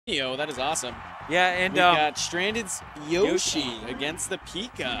Finio, that is awesome. Yeah, and we got Stranded's Yoshi against the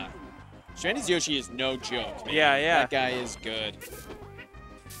Pika. Stranded's Yoshi is no joke, man. Yeah. That guy is good.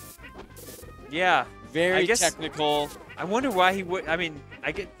 Yeah. Very technical. I wonder why he would. I mean,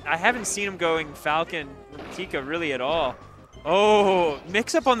 I haven't seen him going Falcon Pika really at all. Oh,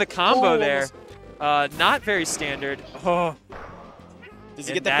 mix up on the combo there. Not very standard. Oh. Does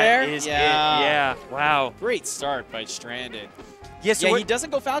he get the fair? Yeah. Wow. Great start by Stranded. Yeah, so he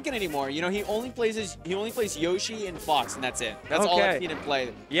doesn't go Falcon anymore. You know, he only plays Yoshi and Fox, and that's it. That's all I've seen him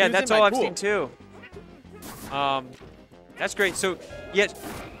play. Yeah, that's all I've seen too. That's great. So, yet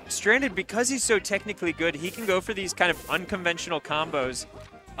Stranded, because he's so technically good, he can go for these kind of unconventional combos,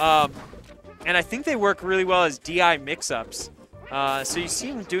 and I think they work really well as DI mix-ups. So you see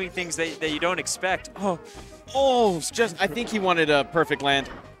him doing things that you don't expect. I think he wanted a perfect land.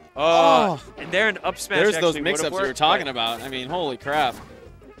 And there an up smash. There's those mix-ups we were talking about. I mean, holy crap.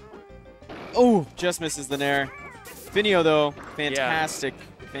 Oh, just misses the nair. Finio, though, fantastic.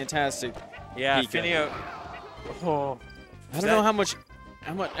 Yeah, Pika. Finio. I don't know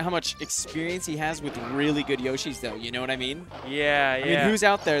how much experience he has with really good Yoshis, though. You know what I mean? Yeah. I mean, who's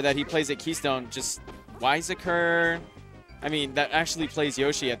out there that he plays at Keystone? Just Weisaker. I mean, that actually plays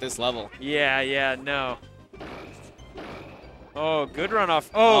Yoshi at this level. Yeah, no. Oh, good runoff.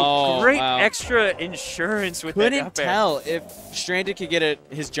 Great extra insurance with that up air. Couldn't tell if Stranded could get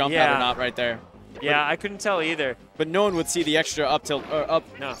his jump out or not right there. Yeah, I couldn't tell either. But no one would see the extra up tilt or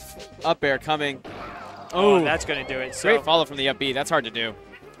up air coming. Oh, that's going to do it. Great follow from the up B. That's hard to do.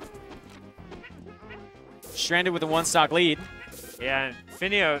 Stranded with a one-stock lead. Yeah, and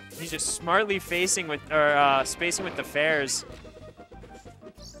Finio, he's just smartly spacing with the fairs.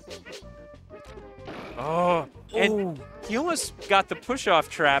 And he almost got the push-off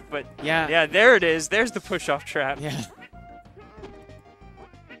trap, but yeah, there it is. There's the push-off trap. Yeah.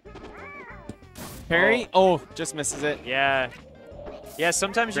 Parry? Just misses it. Yeah. Yeah,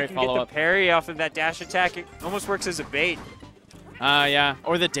 sometimes you can get the parry off of that dash attack. It almost works as a bait. Yeah.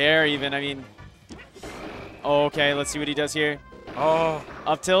 Or the dare, even. I mean. Okay, let's see what he does here.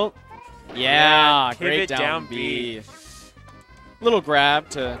 Up tilt. Yeah, great down B. Little grab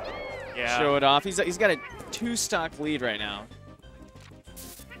to show it off. He's got a 2-stock lead right now.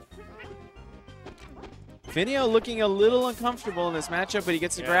 Finio looking a little uncomfortable in this matchup, but he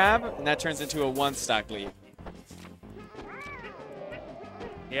gets the grab, and that turns into a 1-stock lead.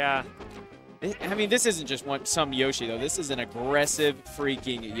 Yeah. I mean, this isn't just some Yoshi, though. This is an aggressive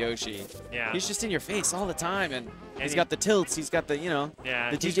freaking Yoshi. Yeah. He's just in your face all the time, and he's got the tilts. He's got the,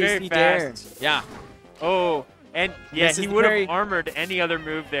 the DJC dare. Yeah. And he would have armored any other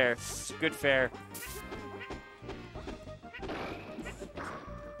move there. It's good fair.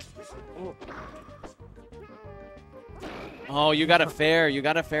 Oh, you got a fair. You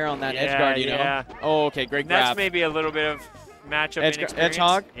got a fair on that edge guard, you know? Oh, okay, great grab. That's maybe a little bit of matchup inexperience. Edge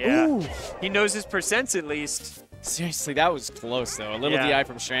hog? Yeah. Ooh. He knows his percents at least. Seriously, that was close, though. A little DI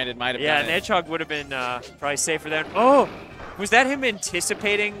from Stranded might have done it. Yeah, an Edgehog would have been probably safer there. Oh, was that him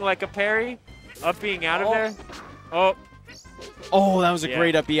anticipating like a parry? Up being out of there? Oh, that was a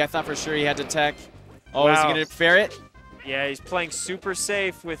great up B. I thought for sure he had to tech. Oh, is he going to fair it? Yeah, he's playing super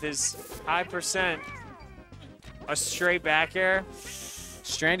safe with his high percent. A straight back air.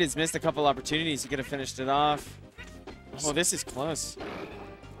 Stranded's missed a couple opportunities. He could have finished it off. Oh, this is close.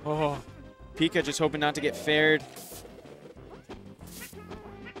 Pika just hoping not to get faired.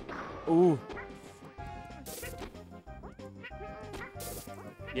 Ooh.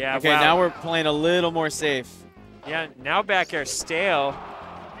 Yeah, okay, now we're playing a little more safe. Yeah, now back air stale.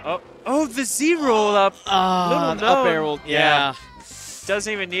 Oh, the Z roll up. The up air roll. Yeah.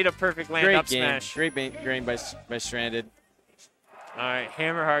 Doesn't even need a perfect land up smash. Great game by Stranded. All right,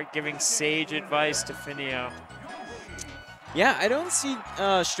 Hammerheart giving sage advice to Finio. Yeah, I don't see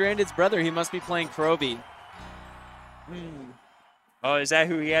Stranded's brother. He must be playing Krovi. Oh, is that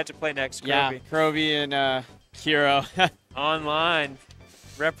who he had to play next? Krovi? Yeah, Krovi and Kiro. Online.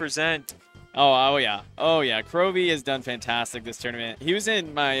 Represent. Oh yeah. Krovi has done fantastic this tournament. He was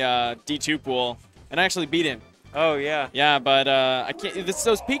in my D2 pool, and I actually beat him. Oh, yeah. Yeah, but I can't. It's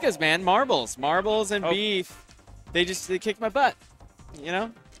those Pikas, man. Marbles and beef. They kicked my butt. You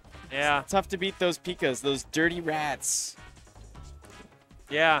know? Yeah. It's tough to beat those Pikas, those dirty rats.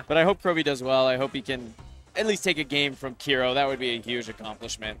 Yeah. But I hope Krovi does well. I hope he can at least take a game from Kiro. That would be a huge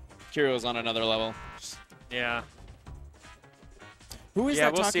accomplishment. Kiro's on another level. Yeah. Who is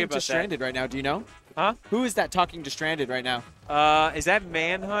that talking to Stranded right now? Do you know? Huh? Who is that talking to Stranded right now? Is that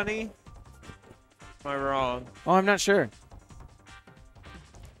Manhoney? Am I wrong? Oh, I'm not sure.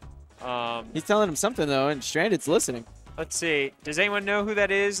 He's telling him something, though, and Stranded's listening. Let's see. Does anyone know who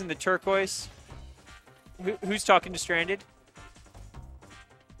that is in the turquoise? Who's talking to Stranded?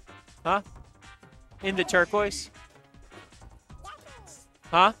 Huh? In the turquoise?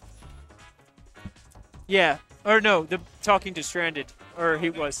 Huh? Yeah. Or no, the talking to Stranded. Or he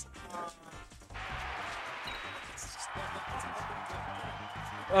was.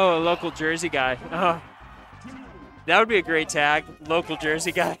 Oh, a local Jersey guy. Oh. That would be a great tag. Local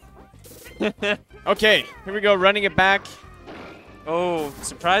Jersey guy. Okay, here we go, running it back. Oh,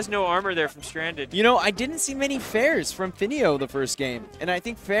 surprised no armor there from Stranded. You know, I didn't see many fairs from Finio the first game, and I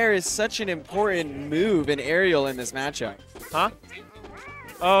think fair is such an important move in aerial in this matchup. Huh?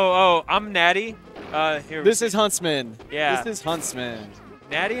 Oh, I'm Natty. This is Huntsman. Yeah. This is Huntsman.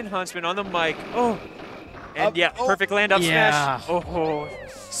 Natty and Huntsman on the mic. Oh. And Up, yeah, perfect land up yeah. smash. Oh,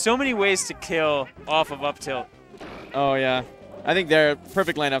 so many ways to kill off of up tilt. Oh, yeah. I think their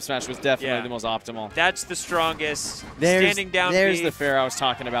perfect land up smash was definitely the most optimal. That's the strongest. Standing down There's B. the fair I was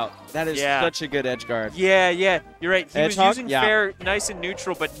talking about. That is such a good edge guard. Yeah. You're right. He edge was using fair nice and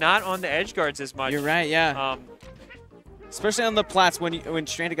neutral, but not on the edge guards as much. You're right, yeah. Especially on the plats. When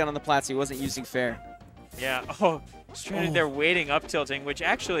Stranded got on the plats, he wasn't using fair. Yeah. Oh, Stranded there waiting up tilting, which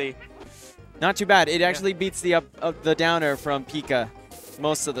actually... Not too bad. It actually beats the the downer from Pika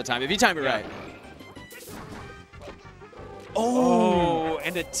most of the time, if you time it right. Oh,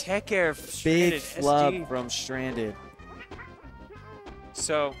 and a tech air from Stranded. Big flub SD. from Stranded.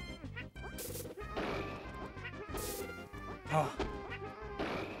 So.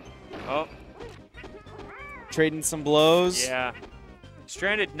 Oh. Trading some blows. Yeah.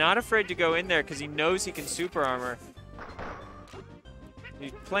 Stranded not afraid to go in there because he knows he can super armor.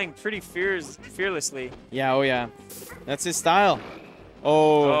 He's playing pretty fearlessly. Yeah, oh yeah. That's his style.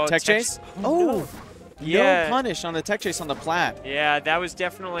 Oh, tech chase? Oh, yeah. No punish on the tech chase on the plat. Yeah, that was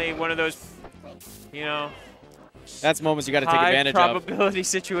definitely one of those, you know. That's moments you got to take advantage high probability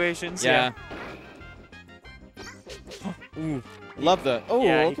situations. Yeah. Ooh, love the. Oh,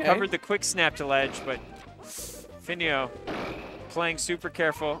 yeah, okay. He covered the quick snap to ledge, but Finio playing super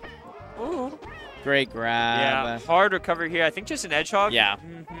careful. Ooh. Great grab. Yeah, hard recovery here. I think just an edge hog. Yeah.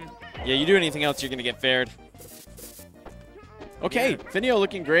 Yeah, you do anything else, you're going to get fared. Okay, Finio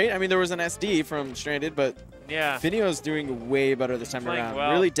looking great. I mean, there was an SD from Stranded, but Finio's doing way better this time around.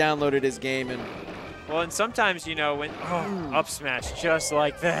 Well. Really downloaded his game. Well, and sometimes, you know, when up smash just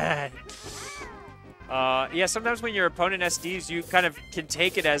like that. Yeah, sometimes when your opponent SDs, you kind of can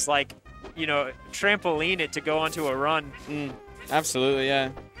take it as like, you know, trampoline it to go onto a run. Absolutely,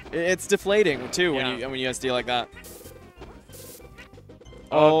 yeah. It's deflating too when you SD like that.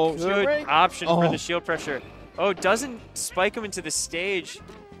 Oh, good option for the shield pressure. Oh, doesn't spike him into the stage.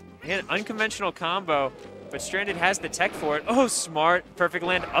 He had an unconventional combo, but Stranded has the tech for it. Oh, smart. Perfect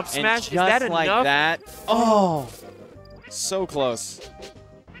land up smash. And just Is that like enough? that. Oh, so close.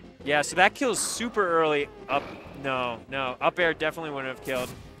 Yeah, so that kills super early. Up, no. Up air definitely wouldn't have killed.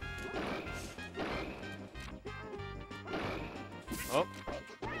 Oh.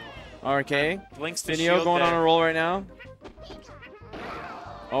 RK. Blinks the Finio shield going there. on a roll right now.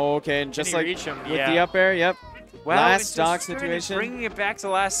 Oh, okay, and just like reach him? with the up air, yep. Wow, last stock situation. Bringing it back to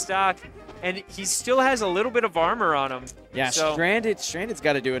last stock, and he still has a little bit of armor on him. Yeah, so, Stranded's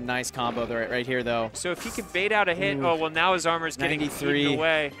got to do a nice combo right here, though. So if he can bait out a hit, oh, well, now his armor's getting eaten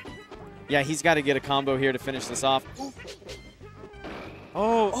away. Yeah, he's got to get a combo here to finish this off.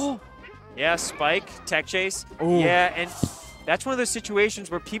 Oh. Yeah, spike, tech chase. Ooh. Yeah, and that's one of those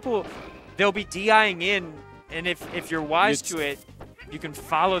situations where people, they'll be DIing in, and if you're wise to it, you can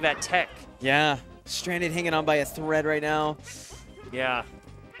follow that tech. Yeah, Stranded hanging on by a thread right now. Yeah.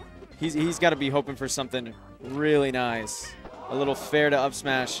 He's got to be hoping for something really nice. A little fair to up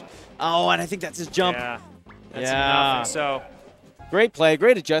smash. Oh, and I think that's his jump. Yeah, that's enough. And so, great play,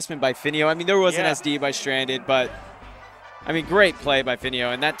 great adjustment by Finio. I mean, there was an SD by Stranded, but I mean, great play by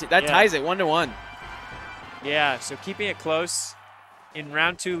Finio, and that ties it 1-1. Yeah, so keeping it close in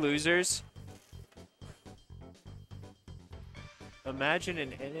round 2 losers. Imagine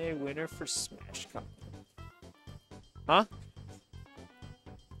an NA winner for Smash Cup. Huh?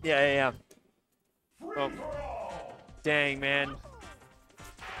 Yeah. Oh. Dang, man.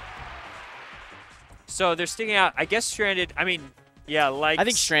 So they're sticking out. I guess Stranded, I mean, I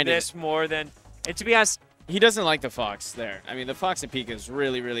think Stranded this more than... And to be honest... He doesn't like the Fox there. I mean, the Fox and Pika is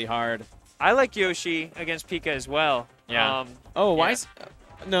really, really hard. I like Yoshi against Pika as well. Yeah. Why is...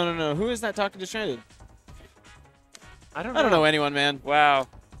 No. Who is that talking to Stranded? I don't know. I don't know anyone, man. Wow.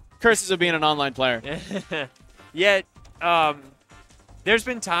 Curses of being an online player. Yet, there's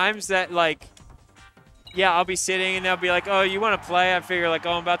been times that, like, I'll be sitting and they'll be like, oh, you want to play? I figure, like,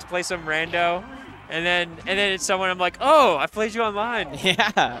 oh, I'm about to play some rando. And then it's someone I'm like, oh, I played you online.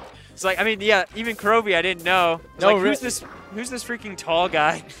 Yeah. It's like, I mean, yeah, even Kroby, I didn't know. No, like, who's this freaking tall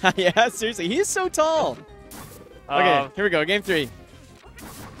guy? Yeah, seriously, he's so tall. Okay, here we go, game 3.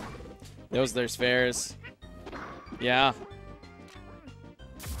 There's spares. Yeah.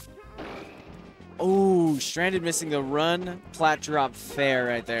 Oh, Stranded missing the run, plat drop fair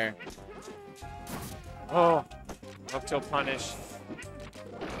right there. Oh, up tilt punish.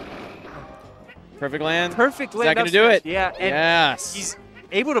 Perfect land. Perfect land. Is that going to do it? Yeah. And yes. He's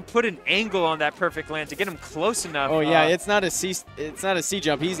able to put an angle on that perfect land to get him close enough. Oh yeah, it's not a C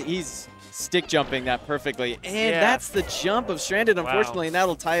jump. He's stick jumping that perfectly, and that's the jump of Stranded. Unfortunately, and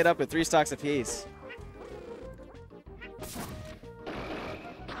that'll tie it up with 3 stocks apiece.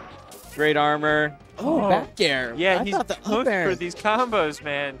 Great armor. Oh, back air. Yeah, he's hooked for these combos,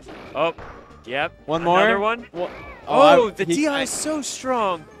 man. Oh, yep. One more. Another one. The DI is so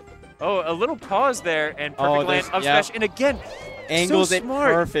strong. Oh, a little pause there, and perfect land up smash, and again, angles so it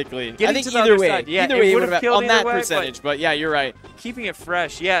perfectly. I think either way, either way, it would have killed on that way, percentage. But yeah, you're right. Keeping it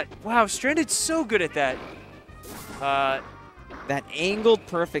fresh. Yeah. Wow, Stranded's so good at that. That angled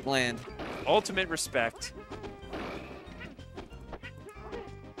perfect land. Ultimate respect.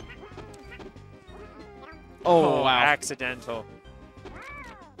 Oh, wow. Accidental.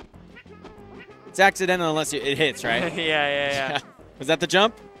 It's accidental unless it hits, right? yeah. Was that the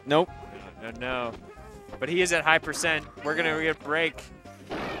jump? Nope. No. But he is at high percent. We're going to get a break.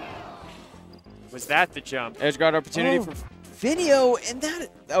 Was that the jump? Edge guard opportunity for Finio, and that...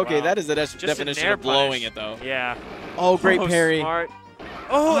 Okay, that is the definition of blowing it, though. Yeah. Oh, great parry. Smart.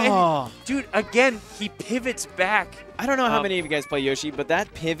 And, dude, again, he pivots back. I don't know how many of you guys play Yoshi, but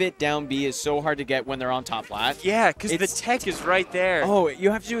that pivot down B is so hard to get when they're on top flat. Yeah, because the tech is right there. Oh,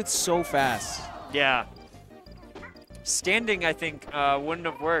 you have to do it so fast. Yeah. Standing, I think, wouldn't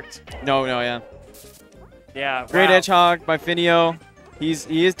have worked. No, yeah. Yeah. Great edge hog by Finio.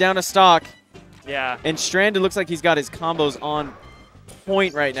 He is down to stock. Yeah. And Stranded looks like he's got his combos on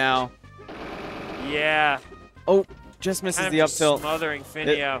point right now. Yeah. Oh, just misses the up tilt. Smothering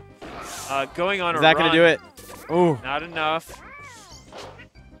Finio. Going on a run. Is that going to do it? Ooh. Not enough.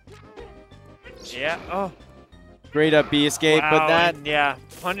 Yeah. Oh. Great up B escape, but that... And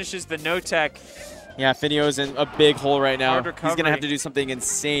punishes the no-tech. Yeah, Finio's in a big hole right now. Hard He's going to have to do something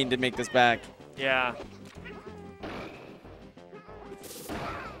insane to make this back. Yeah.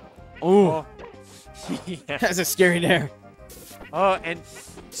 Ooh. That's a scary nair. Oh, and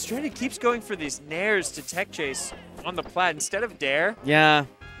Stranded keeps going for these nairs to tech chase on the plat instead of dare. Yeah.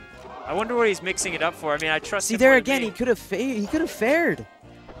 I wonder what he's mixing it up for. I mean, I trust him. See, there again, he could have fared.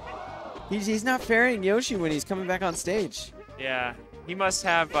 He's not fairing Yoshi when he's coming back on stage. Yeah. He must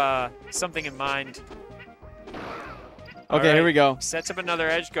have something in mind. Okay, here we go. Sets up another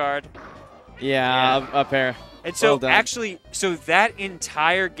edge guard. Yeah. Up air. And so, actually, that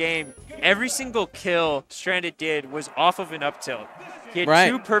entire game, every single kill Stranded did was off of an up tilt. He had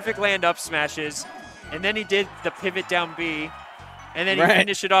 2 perfect land up smashes, and then he did the pivot down B, and then he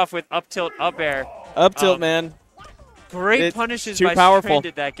finished it off with up tilt, up air. Up tilt, man. Great punishes by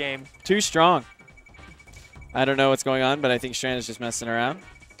Stranded that game. Too strong. I don't know what's going on, but I think Stranded's just messing around.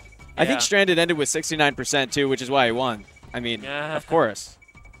 I think Stranded ended with 69% too, which is why he won. I mean, of course.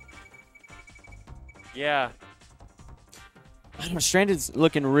 Yeah. I don't know, Stranded's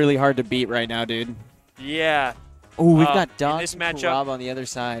looking really hard to beat right now, dude. Yeah. Oh, we've got Doc and Rob on the other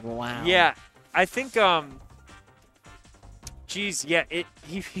side. Wow. Yeah, I think, geez, yeah,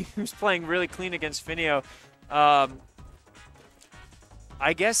 he was playing really clean against Finio. I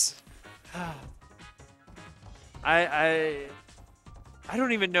guess, I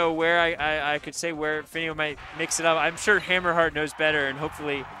don't even know where I could say where Finio might mix it up. I'm sure Hammerheart knows better and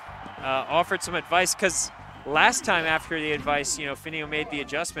hopefully offered some advice, because last time after the advice, Finio made the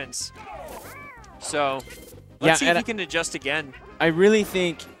adjustments. So let's see if he can adjust again. I really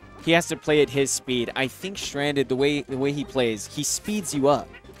think he has to play at his speed. I think Stranded, the way he plays, he speeds you up.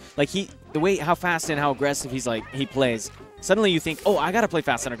 Like how fast and how aggressive he plays. Suddenly you think, oh, I got to play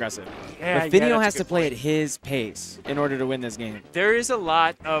fast and aggressive. Yeah, but Finio has to play at his pace in order to win this game. There is a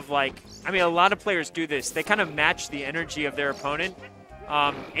lot of a lot of players do this. They kind of match the energy of their opponent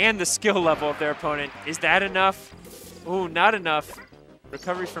and the skill level of their opponent. Is that enough? Ooh, not enough.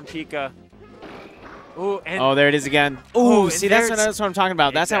 Recovery from Pika. Ooh, and there it is again. Ooh, see, that's what I'm talking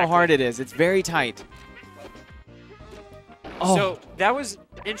about. That's how hard it is. It's very tight. Oh. So that was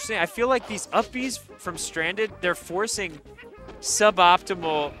interesting. I feel like these up Bs from Stranded, they're forcing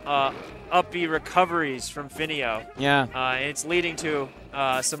suboptimal up B recoveries from Finio. Yeah. And it's leading to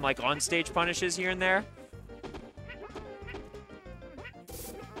some on-stage punishes here and there.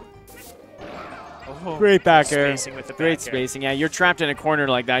 Oh, great back air. Spacing with the Great back air. spacing. Yeah, you're trapped in a corner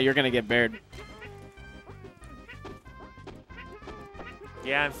like that. You're going to get bared.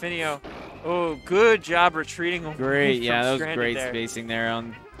 Yeah, and Finio. Oh, good job retreating. Great. Yeah, that was great there. spacing there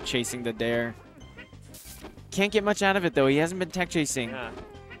on chasing the dare. Can't get much out of it, though. He hasn't been tech chasing. Yeah.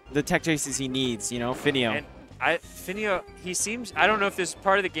 The tech chases he needs, you know, Finio. And Finio, he seems, I don't know if this is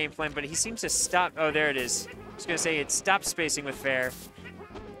part of the game plan, but he seems to stop. Oh, there it is. I was going to say it stopped spacing with fair.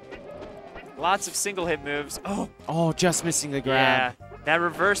 Lots of single hit moves. Oh, just missing the grab. Yeah, that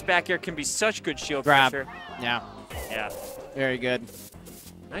reverse back air can be such good shield Grab. pressure. Yeah. Yeah. Very good.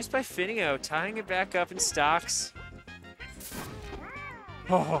 Nice by Finio, tying it back up in stocks.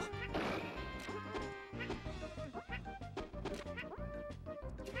 Oh.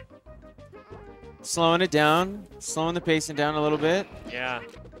 Slowing it down. Slowing the pacing down a little bit. Yeah.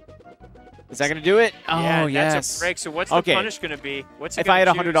 Is that going to do it? Yeah, Oh, that's yes. a break. So what's the punish going to be? What's he If I had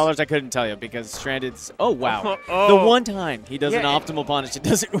gonna $100, choose? I couldn't tell you because Stranded's... Oh, wow. Oh. The one time he does an optimal punish, it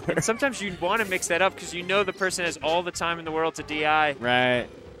doesn't work. And sometimes you want to mix that up because you know the person has all the time in the world to DI. Right.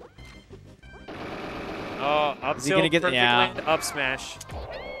 Oh, up Is he gonna get perfect land, up smash.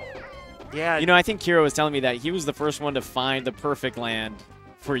 Yeah. You know, I think Kiro was telling me that he was the first one to find the perfect land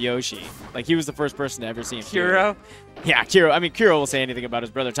for Yoshi. Like, he was the first person to ever see him. Kiro? Yeah, Kiro. I mean, Kiro will say anything about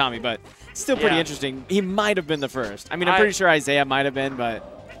his brother Tommy, but still pretty Yeah. interesting. He might have been the first. I mean, I'm pretty sure Isaiah might have been,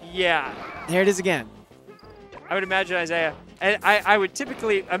 but... Yeah. There it is again. I would imagine Isaiah. And I would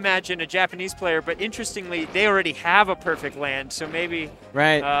typically imagine a Japanese player, but interestingly, they already have a perfect land, so maybe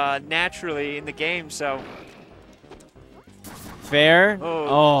naturally in the game, so... Fair.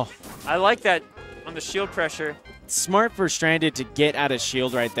 Oh. I like that on the shield pressure. Smart for Stranded to get out of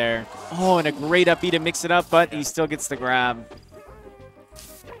shield right there. Oh, and a great up B to mix it up, but he still gets the grab.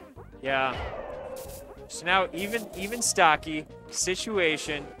 Yeah. So now even stocky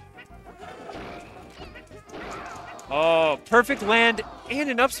situation. Oh, perfect land and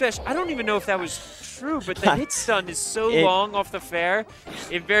an up smash. I don't even know if that was true, but the hit stun is so long off the fair.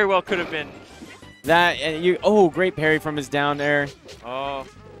 It very well could have been. That great parry from his down there. Oh.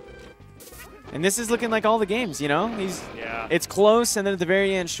 And this is looking like all the games, you know? It's close, and then at the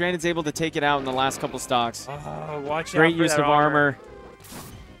very end, Stranded's able to take it out in the last couple stocks. Oh, watch out. Great use of armor.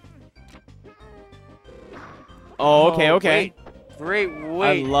 Oh, okay. Great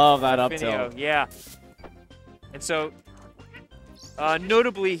weight. I love that up tilt. Yeah. And so,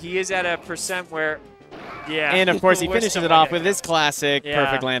 notably, he is at a percent where, And, of course, he finishes it off with this classic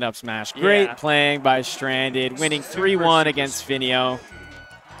perfect land up smash. Great playing by Stranded, winning 3-1 against Finio.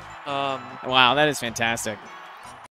 Wow, that is fantastic.